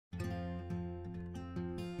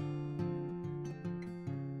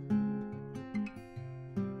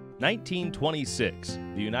1926,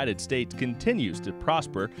 the United States continues to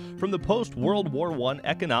prosper from the post-World War I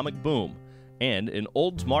economic boom, and in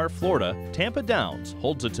Oldsmar, Florida, Tampa Downs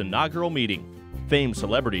holds its inaugural meeting. Famed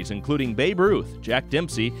celebrities including Babe Ruth, Jack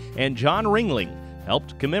Dempsey, and John Ringling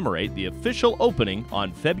helped commemorate the official opening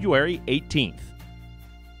on February 18th.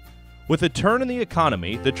 With a turn in the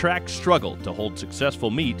economy, the track struggled to hold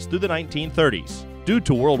successful meets through the 1930s. Due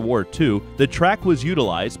to World War II, the track was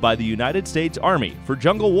utilized by the United States Army for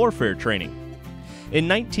jungle warfare training. In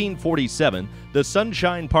 1947, the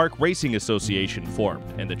Sunshine Park Racing Association formed,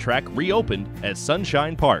 and the track reopened as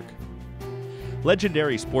Sunshine Park.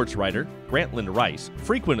 Legendary sports writer Grantland Rice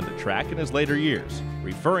frequented the track in his later years,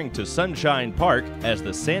 referring to Sunshine Park as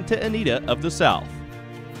the Santa Anita of the South.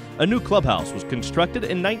 A new clubhouse was constructed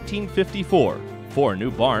in 1954. 4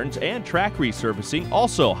 new barns and track resurfacing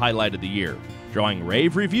also highlighted the year, drawing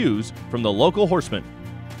rave reviews from the local horsemen.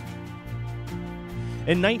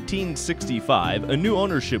 In 1965, a new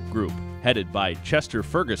ownership group, headed by Chester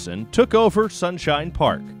Ferguson, took over Sunshine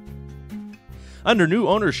Park. Under new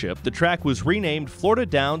ownership, the track was renamed Florida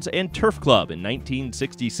Downs and Turf Club in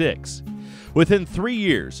 1966. Within 3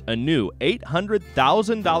 years, a new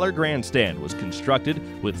 $800,000 grandstand was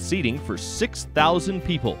constructed with seating for 6,000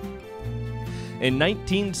 people. In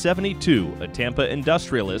 1972, a Tampa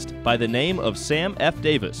industrialist by the name of Sam F.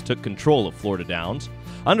 Davis took control of Florida Downs.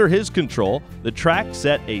 Under his control, the track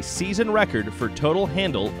set a season record for total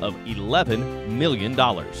handle of $11 million.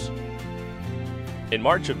 In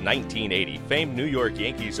March of 1980, famed New York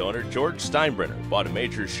Yankees owner George Steinbrenner bought a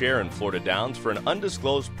major share in Florida Downs for an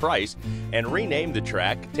undisclosed price and renamed the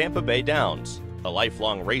track Tampa Bay Downs. A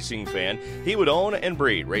lifelong racing fan, he would own and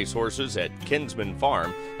breed racehorses at Kinsman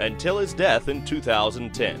Farm until his death in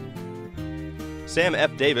 2010. Sam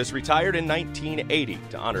F. Davis retired in 1980.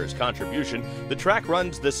 To honor his contribution, the track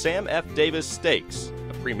runs the Sam F. Davis Stakes,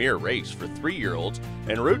 a premier race for 3-year-olds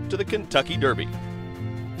en route to the Kentucky Derby.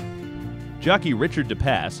 Jockey Richard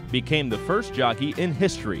DePass became the first jockey in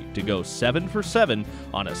history to go 7 for 7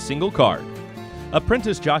 on a single card.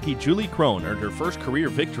 Apprentice jockey Julie Crone earned her first career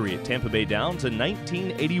victory at Tampa Bay Downs in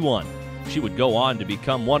 1981. She would go on to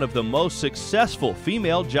become one of the most successful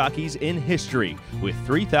female jockeys in history, with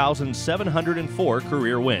 3,704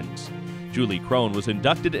 career wins. Julie Crone was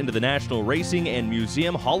inducted into the National Racing and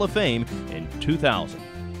Museum Hall of Fame in 2000.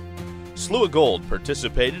 Slew of Gold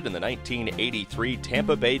participated in the 1983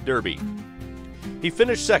 Tampa Bay Derby. He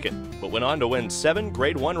finished second, but went on to win 7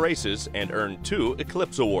 Grade 1 races and earned 2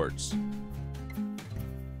 Eclipse Awards.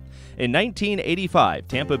 In 1985,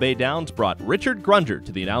 Tampa Bay Downs brought Richard Grunger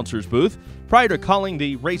to the announcer's booth. Prior to calling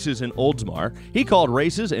the races in Oldsmar, he called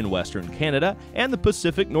races in Western Canada and the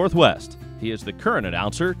Pacific Northwest. He is the current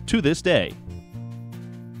announcer to this day.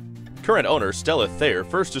 Current owner Stella Thayer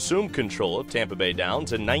first assumed control of Tampa Bay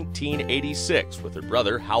Downs in 1986 with her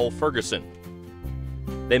brother Howell Ferguson.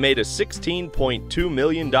 They made a $16.2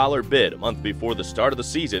 million bid a month before the start of the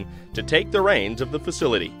season to take the reins of the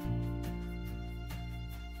facility.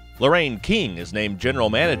 Lorraine King is named general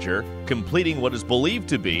manager, completing what is believed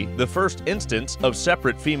to be the first instance of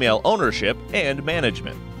separate female ownership and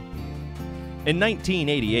management. In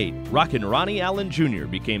 1988, Rockin' Ronnie Allen Jr.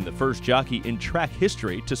 became the first jockey in track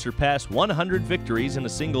history to surpass 100 victories in a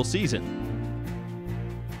single season.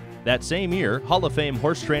 That same year, Hall of Fame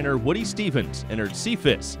horse trainer Woody Stevens entered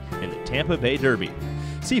Cephas in the Tampa Bay Derby.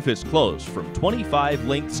 Cephas closed from 25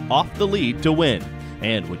 lengths off the lead to win,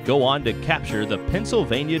 and would go on to capture the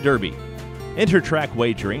Pennsylvania Derby. Intertrack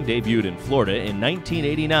wagering debuted in Florida in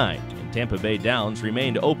 1989, and Tampa Bay Downs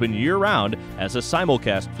remained open year-round as a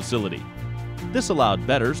simulcast facility. This allowed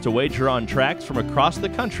bettors to wager on tracks from across the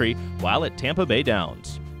country while at Tampa Bay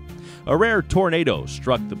Downs. A rare tornado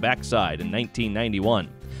struck the backside in 1991.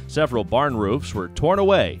 Several barn roofs were torn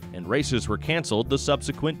away, and races were canceled the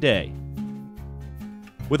subsequent day.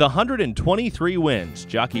 With 123 wins,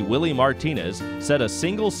 jockey Willie Martinez set a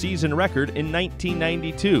single-season record in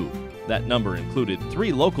 1992. That number included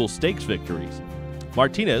 3 local stakes victories.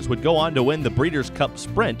 Martinez would go on to win the Breeders' Cup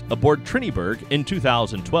Sprint aboard Triniberg in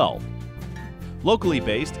 2012. Locally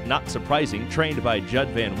based, not surprising, trained by Judd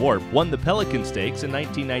Van Warp, won the Pelican Stakes in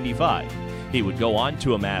 1995. He would go on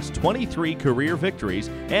to amass 23 career victories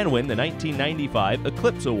and win the 1995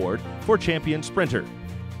 Eclipse Award for Champion Sprinter.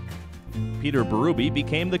 Peter Berube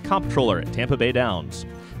became the comptroller at Tampa Bay Downs.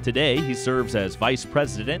 Today, he serves as vice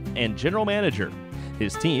president and general manager.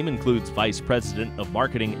 His team includes vice president of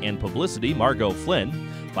marketing and publicity Margot Flynn,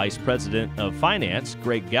 vice president of finance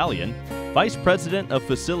Greg Gallion, vice president of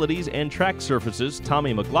facilities and track surfaces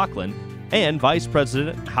Tommy McLaughlin, and vice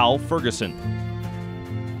president Hal Ferguson.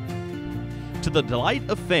 To the delight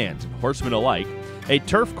of fans and horsemen alike, A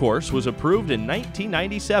turf course was approved in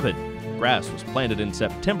 1997. Grass was planted in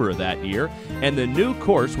September of that year, and the new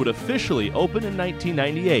course would officially open in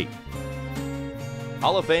 1998.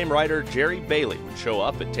 Hall of Fame rider Jerry Bailey would show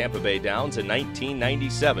up at Tampa Bay Downs in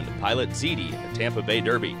 1997 to pilot Ziti in the Tampa Bay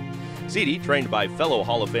Derby. Ziti, trained by fellow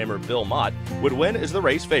Hall of Famer Bill Mott, would win as the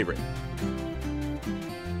race favorite.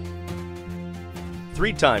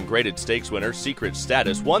 Three-time graded stakes winner Secret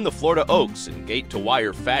Status won the Florida Oaks in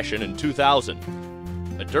gate-to-wire fashion in 2000.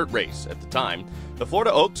 A dirt race at the time, the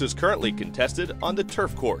Florida Oaks is currently contested on the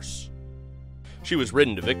turf course. She was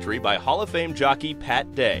ridden to victory by Hall of Fame jockey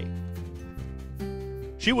Pat Day.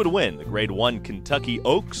 She would win the Grade 1 Kentucky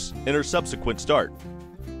Oaks in her subsequent start.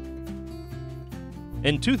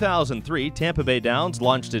 In 2003, Tampa Bay Downs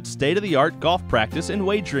launched its state-of-the-art golf practice and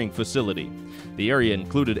wagering facility. The area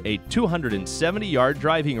included a 270-yard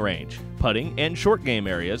driving range, putting and short game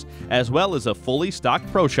areas, as well as a fully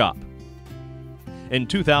stocked pro shop. In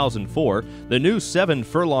 2004, the new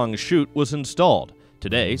 7-furlong chute was installed.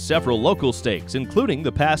 Today, several local stakes, including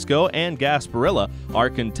the Pasco and Gasparilla, are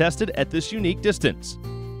contested at this unique distance.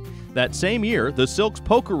 That same year, the Silks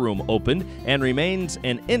Poker Room opened and remains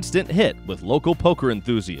an instant hit with local poker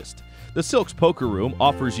enthusiasts. The Silks Poker Room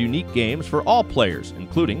offers unique games for all players,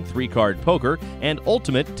 including 3-card poker and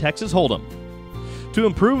Ultimate Texas Hold'em. To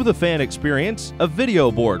improve the fan experience, a video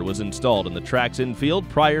board was installed in the track's infield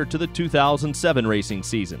prior to the 2007 racing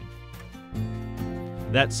season.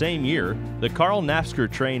 That same year, the Carl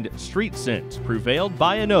Nafzger-trained Street Sense prevailed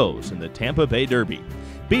by a nose in the Tampa Bay Derby,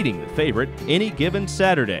 beating the favorite any given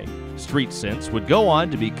Saturday. Street Sense would go on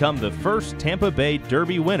to become the first Tampa Bay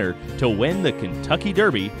Derby winner to win the Kentucky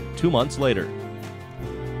Derby 2 months later.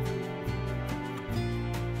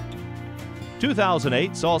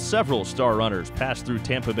 2008 saw several star runners pass through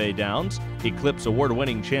Tampa Bay Downs. Eclipse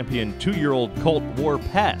award-winning champion 2-year-old colt War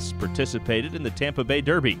Pass participated in the Tampa Bay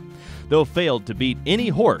Derby, though failed to beat any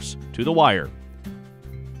horse to the wire.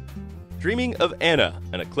 Dreaming of Anna,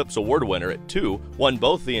 an Eclipse Award winner at 2, won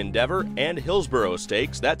both the Endeavor and Hillsborough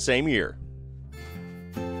Stakes that same year.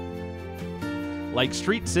 Like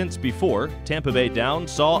Street Sense before, Tampa Bay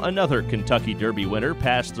Downs saw another Kentucky Derby winner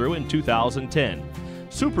pass through in 2010.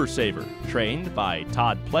 Super Saver, trained by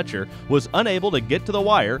Todd Pletcher, was unable to get to the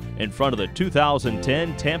wire in front of the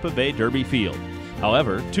 2010 Tampa Bay Derby field.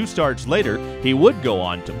 However, 2 starts later, he would go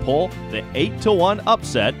on to pull the 8-1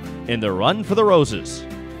 upset in the Run for the Roses.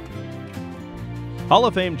 Hall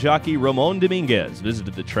of Fame jockey Ramon Dominguez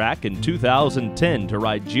visited the track in 2010 to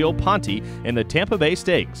ride Gio Ponte in the Tampa Bay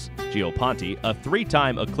Stakes. Gio Ponte, a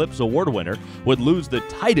 3-time Eclipse Award winner, would lose the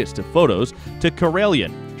tightest of photos to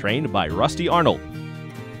Karelian, trained by Rusty Arnold.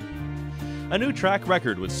 A new track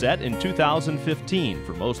record was set in 2015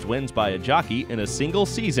 for most wins by a jockey in a single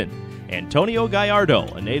season. Antonio Gallardo,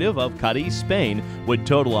 a native of Cadiz, Spain, would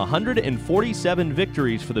total 147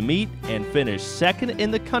 victories for the meet and finish second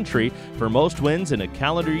in the country for most wins in a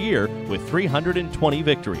calendar year with 320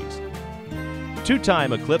 victories.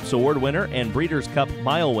 2-time Eclipse Award winner and Breeders' Cup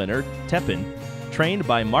Mile winner Tepin, trained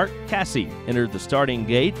by Mark Cassie, entered the starting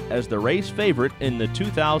gate as the race favorite in the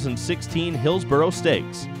 2016 Hillsborough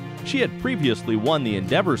Stakes. She had previously won the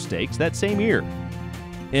Endeavor Stakes that same year.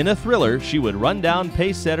 In a thriller, she would run down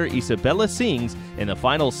pace setter Isabella Sings in the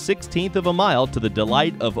final 16th of a mile to the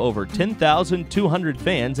delight of over 10,200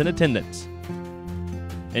 fans in attendance.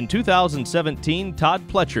 In 2017, Todd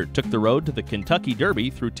Pletcher took the road to the Kentucky Derby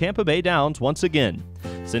through Tampa Bay Downs once again,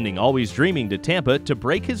 sending Always Dreaming to Tampa to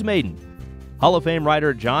break his maiden. Hall of Fame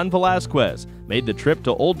rider John Velazquez made the trip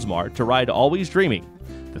to Oldsmar to ride Always Dreaming.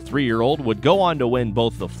 The 3-year-old would go on to win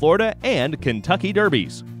both the Florida and Kentucky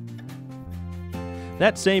Derbies.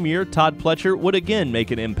 That same year, Todd Pletcher would again make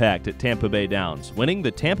an impact at Tampa Bay Downs, winning the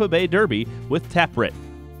Tampa Bay Derby with Tapwrit.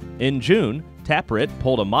 In June, Tapwrit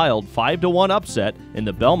pulled a mild 5-1 upset in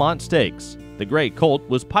the Belmont Stakes. The Gray Colt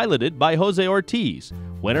was piloted by Jose Ortiz,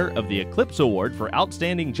 winner of the Eclipse Award for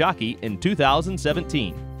Outstanding Jockey in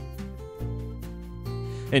 2017.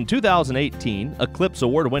 In 2018, Eclipse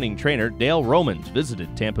Award-winning trainer Dale Romans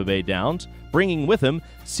visited Tampa Bay Downs, bringing with him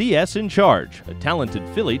CS in Charge, a talented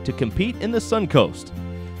filly to compete in the Suncoast.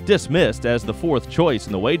 Dismissed as the 4th choice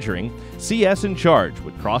in the wagering, CS in Charge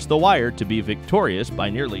would cross the wire to be victorious by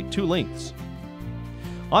nearly 2 lengths.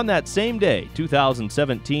 On that same day,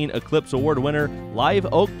 2017 Eclipse Award winner Live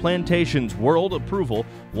Oak Plantation's World Approval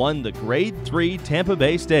won the Grade 3 Tampa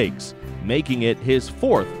Bay Stakes, making it his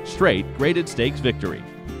 4th straight graded stakes victory.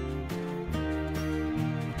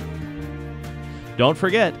 Don't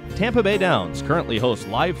forget, Tampa Bay Downs currently hosts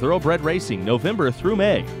live thoroughbred racing November through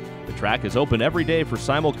May. The track is open every day for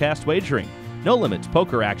simulcast wagering, no limits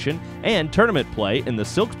poker action, and tournament play in the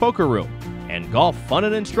Silks Poker Room. and golf fun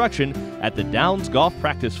and instruction at the Downs Golf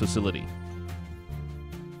Practice Facility.